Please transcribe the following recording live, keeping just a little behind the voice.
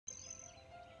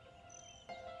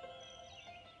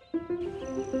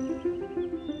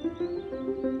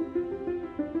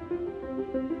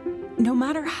No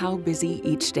matter how busy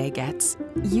each day gets,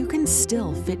 you can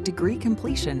still fit degree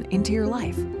completion into your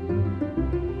life.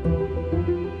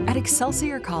 At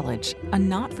Excelsior College, a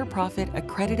not-for-profit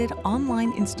accredited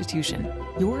online institution,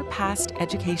 your past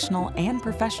educational and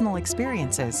professional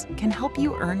experiences can help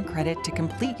you earn credit to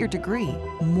complete your degree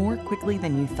more quickly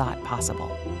than you thought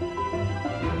possible.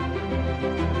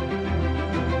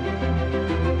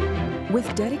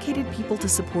 With dedicated people to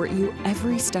support you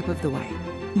every step of the way,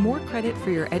 more credit for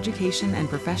your education and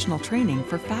professional training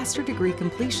for faster degree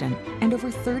completion, and over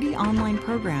 30 online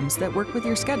programs that work with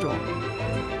your schedule.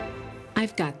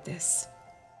 I've got this.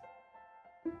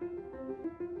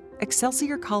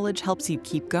 Excelsior College helps you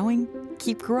keep going,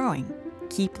 keep growing,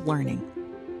 keep learning.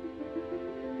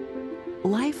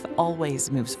 Life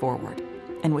always moves forward,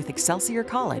 and with Excelsior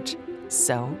College,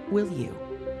 so will you.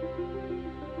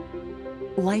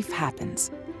 Life happens.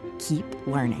 Keep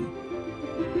learning.